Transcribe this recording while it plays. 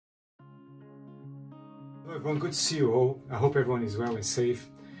Hello everyone, good to see you all. I hope everyone is well and safe.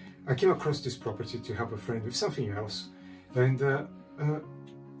 I came across this property to help a friend with something else, and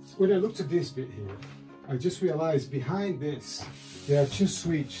when I looked at this bit here, I just realized behind this there are two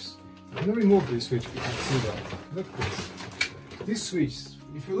switches. I'm going to remove this switch if you can see that. Look at this. These switches,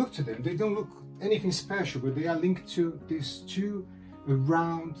 if you look to them, they don't look anything special, but they are linked to these two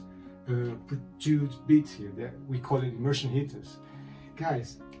round protrude bits here. We call it immersion heaters.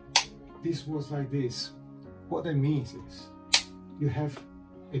 Guys, this was like this. What that means is you have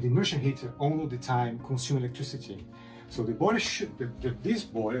an immersion heater all the time consume electricity. So the boiler this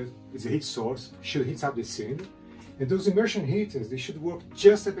boiler is a heat source, should heat up the cylinder, and those immersion heaters, they should work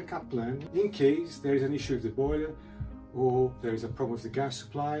just as a backup plan in case there is an issue with the boiler or there is a problem with the gas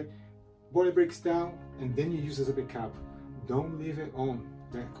supply. Boiler breaks down and then you use it as a backup. Don't leave it on.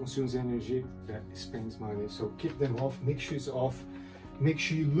 That consumes energy, that spends money. So keep them off, make sure it's off. Make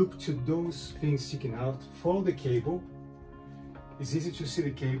sure you look to those things sticking out, follow the cable. It's easy to see the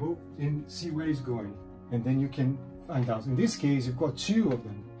cable and see where it's going. And then you can find out. In this case, you've got two of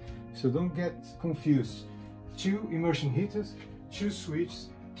them. So don't get confused. Two immersion heaters, two switches,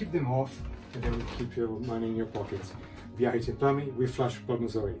 keep them off, and then will keep your money in your pocket. We are Heating Plumbing, we flush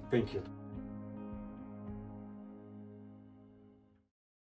problems away. Thank you.